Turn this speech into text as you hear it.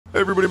Hey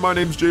everybody, my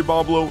name's Jay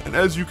Boblo, and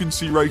as you can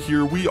see right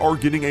here, we are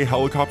getting a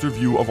helicopter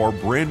view of our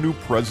brand new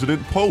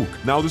president, Poke.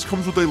 Now, this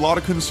comes with a lot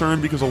of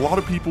concern because a lot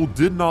of people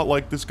did not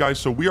like this guy,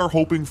 so we are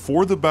hoping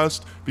for the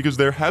best because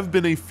there have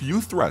been a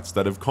few threats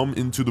that have come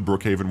into the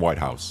Brookhaven White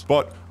House.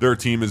 But their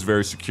team is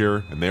very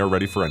secure, and they are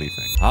ready for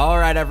anything. All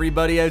right,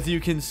 everybody, as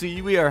you can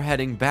see, we are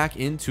heading back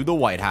into the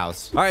White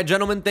House. All right,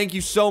 gentlemen, thank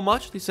you so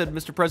much. They said,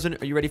 Mr.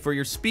 President, are you ready for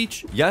your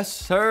speech? Yes,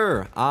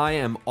 sir. I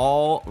am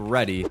all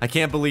ready. I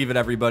can't believe it,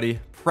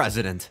 everybody.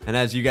 President. And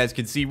as you guys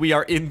can see, we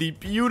are in the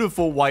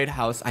beautiful White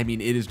House. I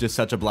mean, it is just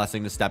such a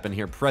blessing to step in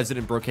here.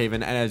 President Brookhaven.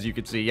 And as you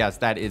can see, yes,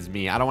 that is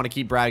me. I don't want to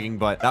keep bragging,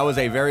 but that was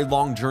a very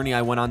long journey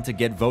I went on to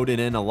get voted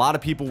in. A lot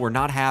of people were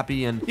not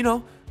happy, and you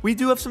know, we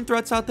do have some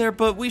threats out there,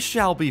 but we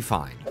shall be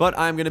fine. But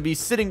I'm going to be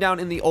sitting down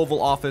in the Oval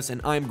Office,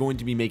 and I'm going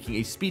to be making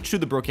a speech to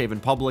the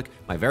Brookhaven public,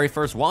 my very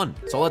first one.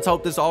 So let's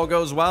hope this all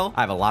goes well. I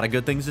have a lot of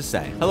good things to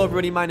say. Hello,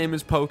 everybody. My name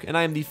is Poke, and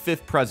I am the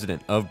 5th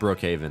president of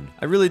Brookhaven.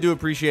 I really do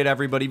appreciate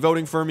everybody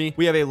voting for me.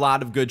 We have a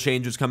lot of good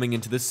changes coming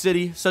into the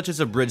city, such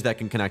as a bridge that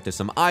can connect to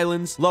some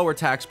islands, lower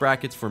tax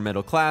brackets for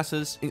middle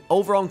classes, and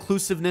overall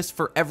inclusiveness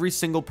for every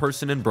single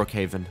person in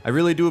Brookhaven. I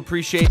really do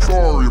appreciate...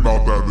 Sorry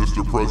about that,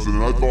 Mr.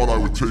 President. I thought I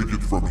would take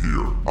it from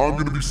here. I'm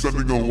going to be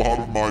sending a lot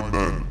of my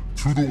men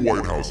to the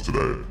White House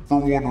today for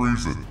one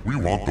reason. We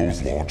want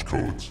those launch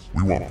codes.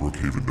 We want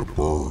Brookhaven to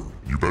burn.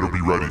 You better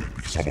be ready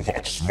because I'm a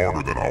lot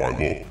smarter than how I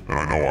look, and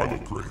I know I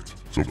look great.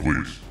 So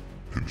please,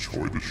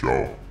 enjoy the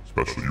show.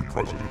 Especially you,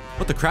 President.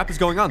 What the crap is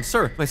going on,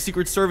 sir? My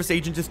Secret Service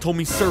agent just told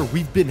me, sir,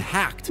 we've been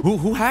hacked.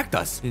 Who hacked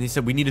us? And he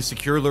said, we need to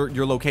secure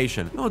your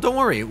location. No, don't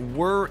worry.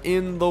 We're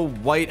in the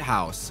White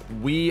House.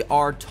 We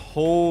are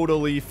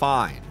totally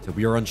fine. So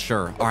we are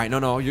unsure. All right,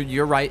 no,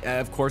 you're right.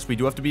 Of course, we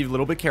do have to be a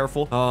little bit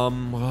careful.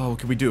 What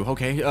can we do?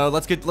 Okay,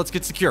 let's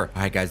get secure.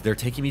 All right, guys, they're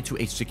taking me to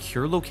a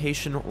secure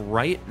location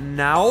right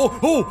now.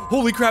 Oh,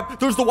 holy crap.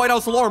 There's the White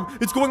House alarm.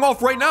 It's going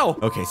off right now.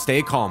 Okay,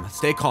 stay calm.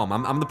 Stay calm.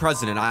 I'm the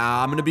president.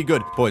 I'm gonna be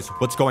good. Boys,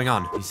 what's going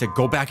on? He said,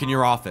 go back in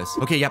your office.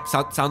 Okay, yep,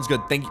 sounds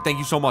good. Thank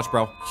you so much,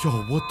 bro. Yo,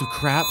 what the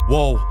crap?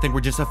 Whoa, I think we're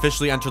just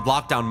officially entered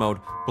lockdown mode.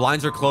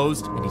 Blinds are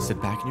closed. And he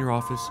said, back in your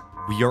office.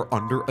 We are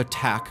under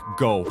attack.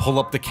 Go. Pull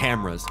up the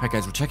cameras. All right,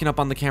 guys, we're checking up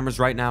on the cameras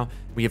right now.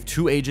 We have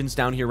 2 agents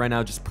down here right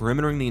now, just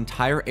perimetering the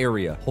entire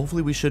area.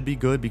 Hopefully, we should be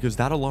good because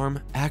that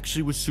alarm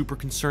actually was super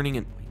concerning.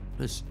 And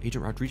what is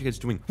Agent Rodriguez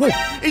doing? Whoa!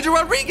 Agent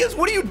Rodriguez,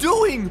 what are you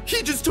doing?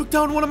 He just took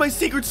down one of my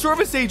Secret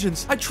Service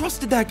agents. I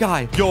trusted that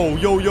guy. Yo.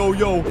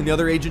 And the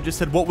other agent just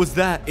said, what was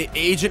that?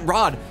 Agent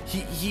Rod.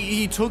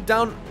 He took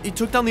down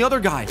the other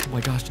guy. Oh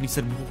my gosh, and he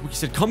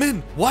said, come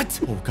in. What?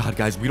 Oh God,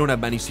 guys, we don't have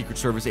many Secret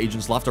Service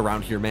agents left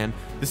around here, man.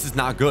 This is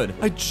not good.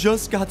 I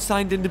just got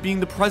signed into being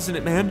the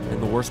president, man.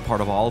 And the worst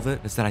part of all of it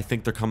is that I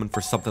think they're coming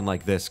for something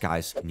like this,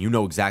 guys. And you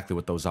know exactly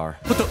what those are.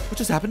 What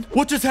just happened?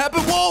 What just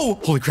happened? Whoa!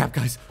 Holy crap,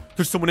 guys.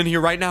 There's someone in here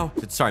right now.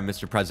 Sorry,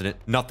 Mr. President.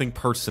 Nothing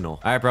personal.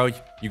 All right, bro.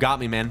 You got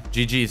me, man.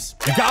 GG's.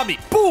 You got me.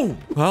 Boom.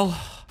 Well,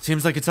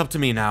 seems like it's up to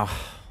me now.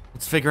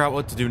 Let's figure out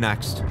what to do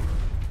next.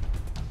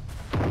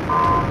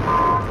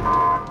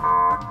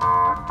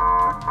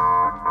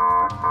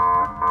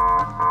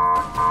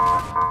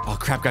 Oh,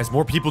 crap, guys.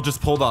 More people just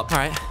pulled up. All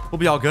right. We'll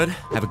be all good.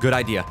 I have a good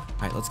idea.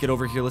 All right, let's get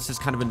over here. Let's just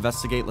kind of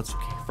investigate. Okay,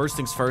 first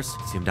things first.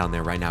 See him down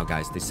there right now,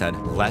 guys. They said,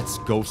 let's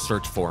go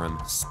search for him.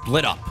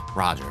 Split up.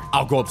 Roger.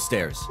 I'll go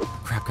upstairs.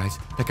 Crap, guys.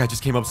 That guy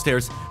just came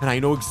upstairs, and I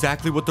know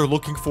exactly what they're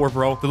looking for,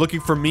 bro. They're looking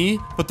for me,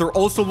 but they're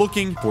also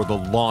looking for the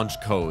launch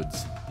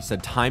codes. He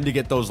said, time to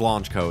get those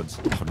launch codes.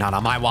 Oh, not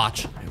on my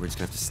watch. All right, we're just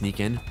gonna have to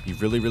sneak in. Be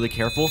really, really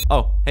careful.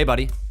 Oh, hey,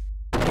 buddy.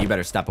 You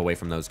better step away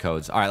from those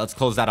codes. All right, let's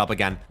close that up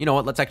again. You know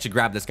what? Let's actually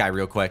grab this guy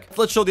real quick.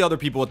 Let's show the other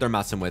people what they're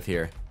messing with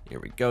here. Here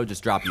we go.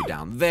 Just drop you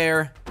down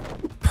there.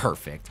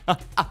 Perfect.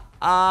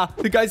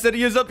 The guy said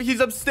he's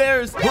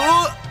upstairs.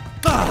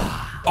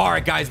 All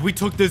right, guys, we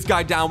took this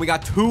guy down. We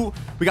got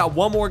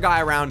one more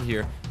guy around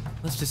here.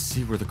 Let's just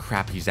see where the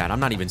crap he's at.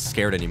 I'm not even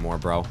scared anymore,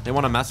 bro. They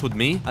want to mess with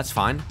me? That's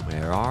fine.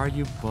 Where are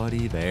you,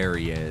 buddy? There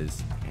he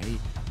is. Okay,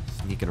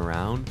 sneaking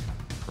around.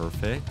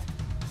 Perfect.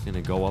 Just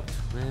gonna go up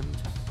to him.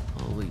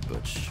 Slowly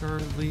but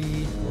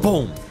surely.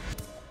 Boom.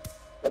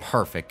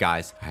 Perfect,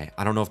 guys. All right,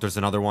 I don't know if there's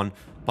another one,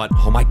 but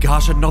oh my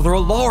gosh, another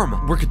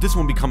alarm. Where could this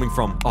one be coming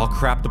from? Oh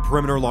crap, the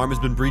perimeter alarm has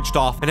been breached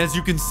off. And as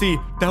you can see,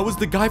 that was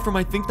the guy from,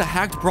 I think, the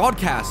hacked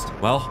broadcast.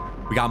 Well,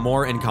 we got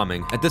more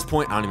incoming. At this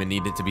point, I don't even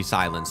need it to be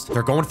silenced.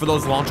 They're going for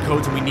those launch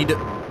codes, and we need to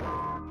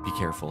be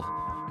careful.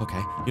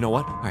 Okay, you know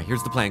what? All right,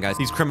 here's the plan, guys.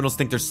 These criminals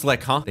think they're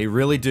slick, huh? They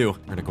really do.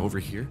 We're gonna go over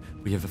here.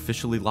 We have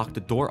officially locked the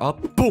door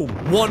up. Boom,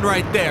 one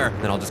right there.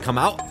 Then I'll just come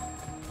out.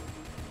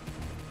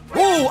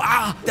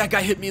 Oh, that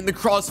guy hit me in the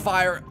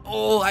crossfire.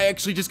 Oh, I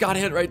actually just got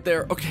hit right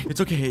there. Okay, it's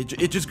okay.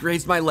 It just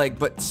grazed my leg,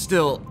 but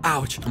still,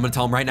 ouch. I'm gonna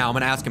tell him right now. I'm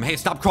gonna ask him, hey,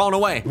 stop crawling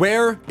away.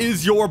 Where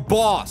is your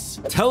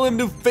boss? Tell him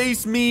to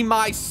face me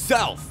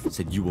myself. I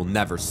said, you will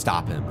never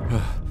stop him.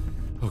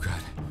 Oh,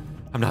 God.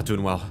 I'm not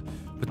doing well.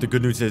 But the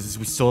good news is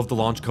we still have the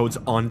launch codes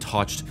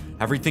untouched.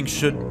 Everything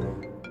should...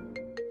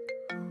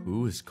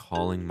 Who is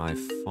calling my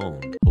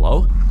phone?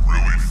 Hello? You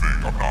really think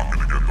I'm not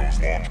gonna get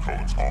those launch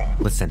codes, huh?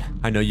 Listen,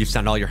 I know you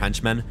sent all your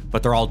henchmen,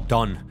 but they're all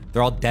done.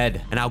 They're all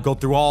dead, and I'll go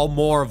through all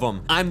more of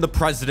them. I'm the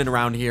president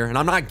around here, and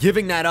I'm not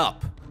giving that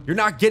up. You're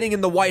not getting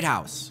in the White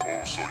House.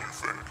 Oh, so you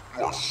think.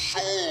 You are so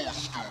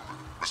stupid,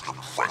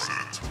 Mr.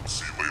 President.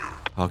 See you later.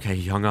 Okay,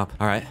 he hung up.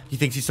 All right. He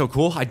thinks he's so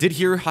cool. I did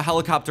hear a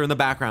helicopter in the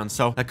background,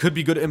 so that could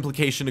be good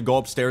implication to go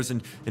upstairs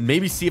and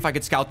maybe see if I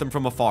could scout them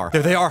from afar.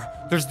 There they are.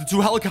 There's the 2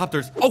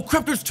 helicopters. Oh,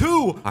 crap, there's 2.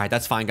 All right,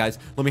 that's fine, guys.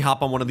 Let me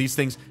hop on one of these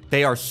things.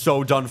 They are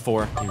so done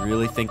for. You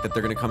really think that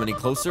they're going to come any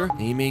closer?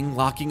 Aiming,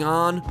 locking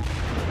on.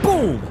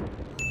 Boom.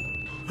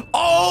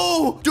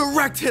 Oh,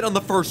 direct hit on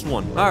the first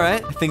one. All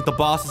right, I think the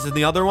boss is in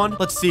the other one.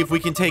 Let's see if we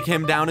can take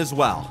him down as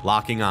well.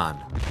 Locking on.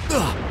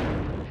 Ugh.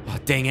 Oh,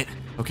 dang it.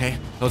 Okay,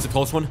 that was a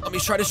close one. Let me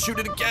try to shoot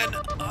it again.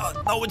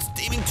 No, it's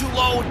aiming too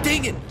low.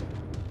 Dang it.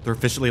 They're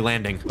officially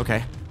landing.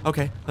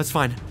 Okay, that's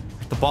fine.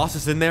 The boss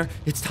is in there.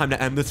 It's time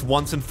to end this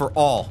once and for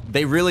all.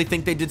 They really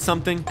think they did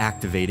something?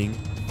 Activating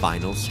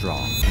final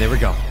straw. There we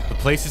go. The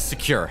place is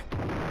secure.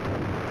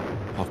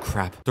 Oh,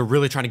 crap. They're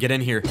really trying to get in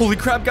here. Holy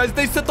crap, guys.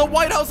 They set the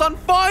White House on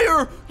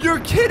fire.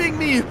 You're kidding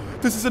me.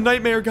 This is a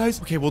nightmare,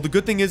 guys. Okay, well, the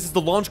good thing is the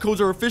launch codes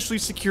are officially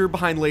secure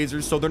behind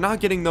lasers, so they're not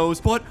getting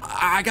those. But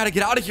I gotta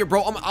get out of here,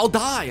 bro. I'll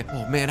die.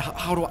 Oh, man.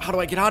 How do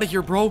I get out of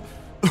here, bro?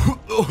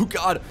 Oh,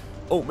 God.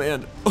 Oh,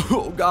 man.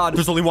 Oh, God.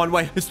 There's only one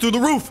way. It's through the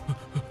roof.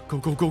 Go,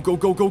 go, go, go,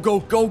 go, go, go,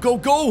 go, go,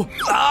 go.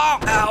 Ow,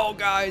 ow,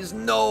 guys.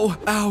 No.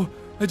 Ow.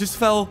 I just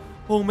fell.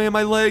 Oh, man,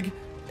 my leg.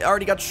 I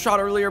already got shot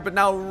earlier, but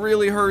now it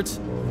really hurts.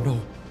 No.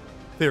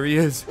 There he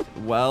is.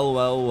 Well,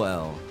 well,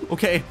 well.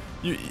 Okay,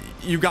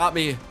 you got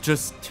me.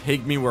 Just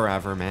take me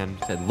wherever, man.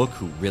 Said, look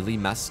who really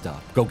messed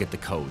up. Go get the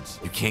codes.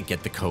 You can't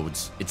get the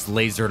codes. It's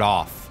lasered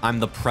off. I'm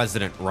the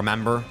president,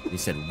 remember? He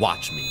said,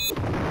 watch me.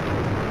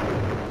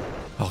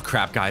 Oh,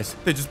 crap, guys.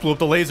 They just blew up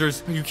the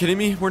lasers. Are you kidding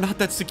me? We're not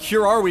that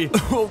secure, are we?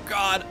 Oh,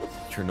 God.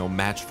 You're no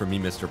match for me,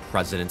 Mr.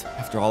 President.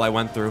 After all I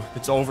went through,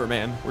 it's over,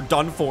 man. We're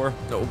done for.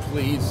 No,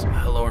 please.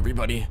 Hello,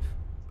 everybody.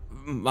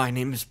 My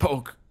name is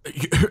Poke.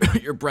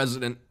 You're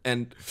president,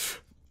 and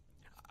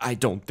I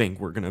don't think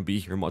we're gonna be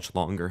here much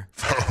longer.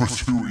 That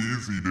was too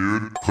easy,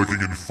 dude.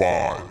 Clicking in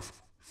 5,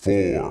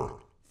 4,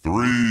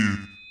 3,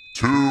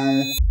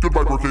 2.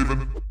 Goodbye,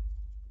 Brookhaven.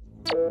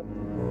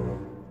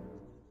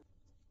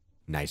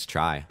 Nice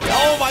try.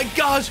 Oh my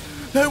gosh,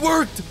 that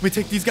worked. Let me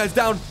take these guys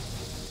down.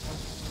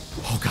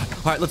 Oh God.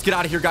 All right, let's get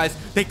out of here, guys.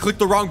 They clicked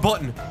the wrong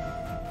button.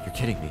 You're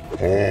kidding me.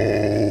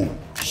 Oh.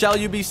 Shall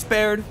you be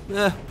spared?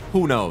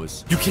 Who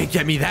knows? You can't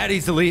get me that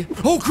easily.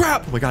 Oh,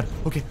 crap. Oh, my God.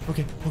 Okay.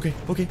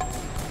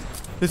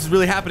 This is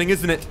really happening,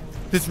 isn't it?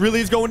 This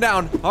really is going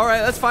down. All right,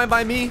 that's fine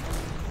by me.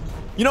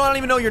 You know, I don't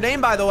even know your name,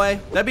 by the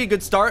way. That'd be a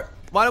good start.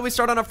 Why don't we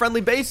start on a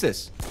friendly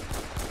basis?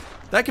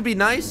 That could be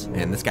nice.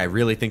 Man, this guy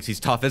really thinks he's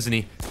tough, isn't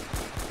he?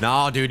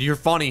 No, dude, you're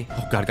funny.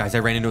 Oh, God, guys, I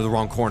ran into the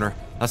wrong corner.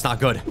 That's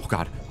not good. Oh,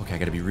 God. Okay, I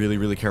gotta be really,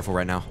 really careful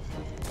right now.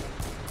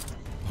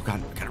 Oh,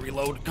 God, I gotta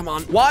reload. Come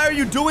on. Why are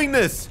you doing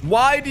this?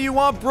 Why do you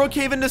want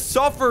Brookhaven to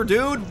suffer,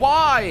 dude?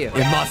 Why?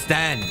 It must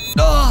end.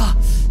 Ugh.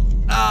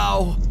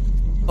 Ow.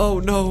 Oh,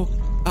 no.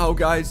 Ow,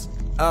 guys.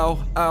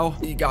 Ow, ow.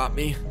 He got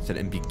me. He said,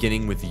 I'm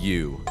beginning with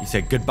you. He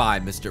said, goodbye,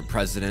 Mr.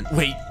 President.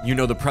 Wait, you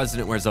know the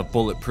president wears a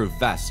bulletproof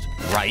vest,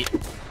 right?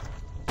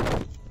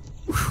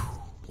 Whew.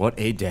 What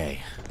a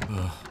day.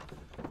 Ugh.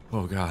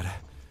 Oh, God.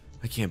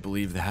 I can't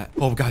believe that.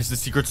 Oh, guys, the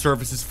Secret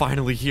Service is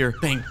finally here.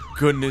 Thank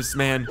goodness,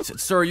 man.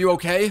 Sir, are you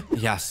okay?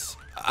 Yes.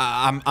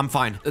 I'm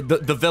fine.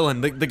 The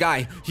villain, the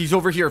guy, he's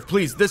over here.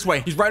 Please, this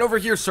way. He's right over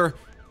here, sir.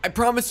 I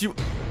promise you.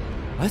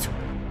 What?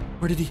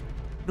 Where did he?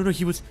 No,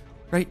 he was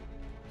right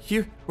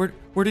here.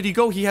 Where did he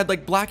go? He had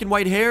like black and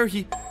white hair.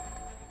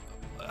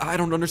 I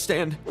don't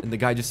understand. And the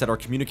guy just said our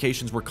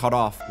communications were cut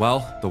off.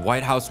 Well, the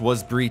White House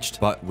was breached,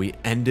 but we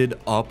ended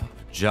up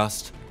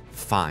just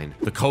fine.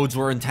 The codes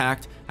were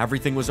intact.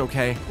 Everything was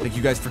okay. Thank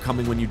you guys for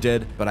coming when you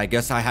did, but I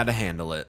guess I had to handle it.